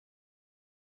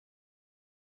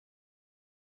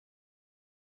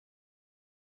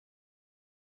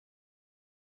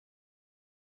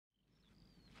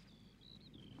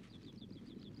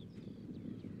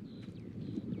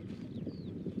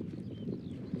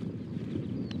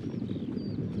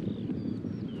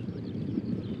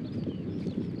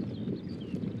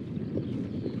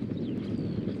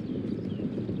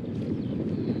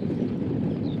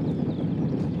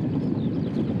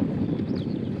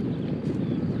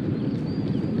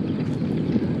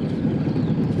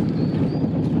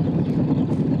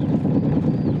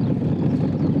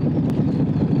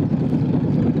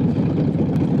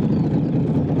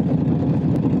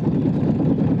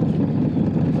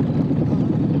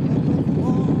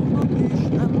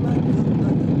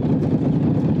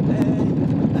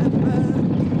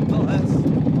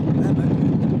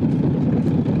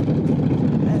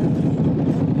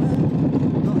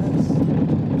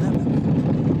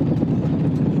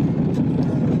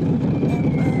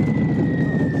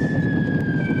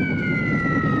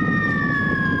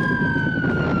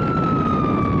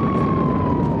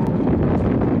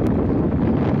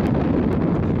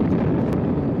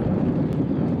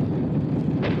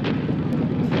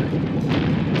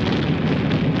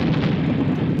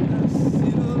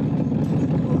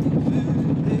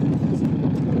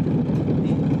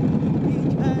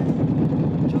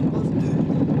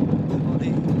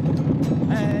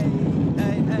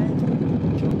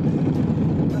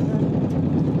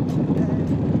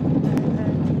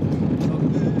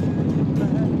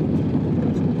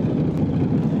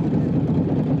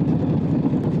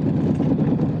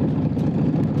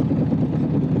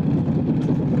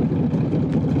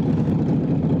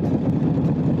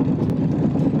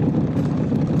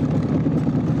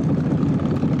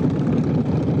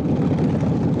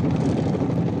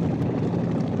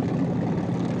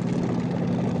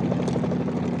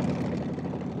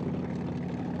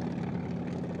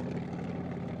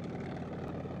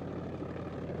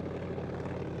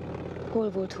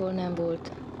Hol volt, hol nem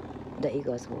volt, de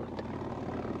igaz volt.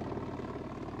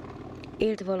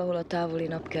 Élt valahol a távoli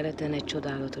napkeleten egy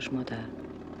csodálatos madár.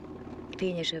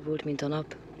 Fényesebb volt, mint a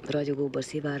nap, ragyogóbb a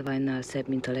szivárványnál, szebb,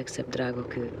 mint a legszebb drága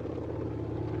kő,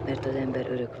 mert az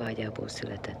ember örök vágyából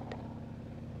született.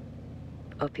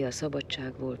 Apja a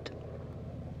szabadság volt,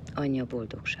 anyja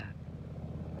boldogság.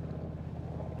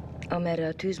 Amerre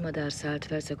a tűzmadár szállt,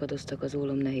 felszakadoztak az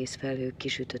ólomnehéz felhők,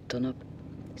 kisütött a nap,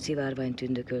 szivárvány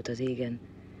tündökölt az égen,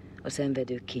 a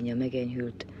szenvedők kínja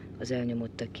megenyhült, az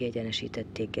elnyomottak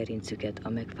kiegyenesítették gerincüket, a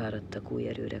megfáradtak új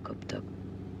erőre kaptak.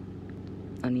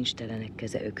 A nincstelenek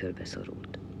keze ökölbe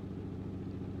szorult.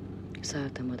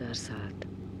 Szállt a madár, szállt,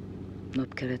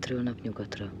 napkeletről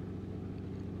napnyugatra,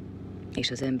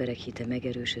 és az emberek hite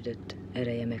megerősödött,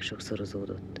 ereje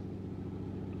megsokszorozódott.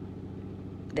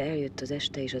 De eljött az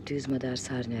este, és a tűzmadár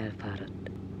szárnya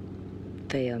elfáradt.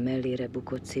 Feje a mellére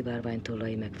bukott,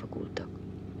 szivárványtollai megfakultak.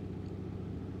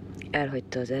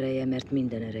 Elhagyta az ereje, mert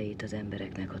minden erejét az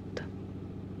embereknek adta.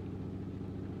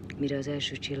 Mire az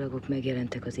első csillagok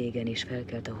megjelentek az égen és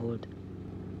felkelt a hold,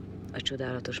 a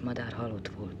csodálatos madár halott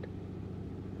volt.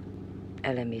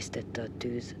 Elemésztette a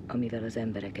tűz, amivel az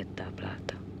embereket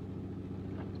táplálta.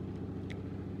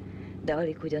 De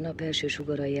alig, hogy a nap első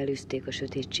sugarai elűzték a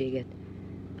sötétséget,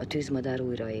 a tűzmadár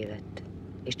újra élett,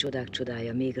 és csodák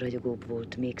csodája még ragyogóbb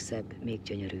volt, még szebb, még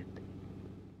gyönyörűbb.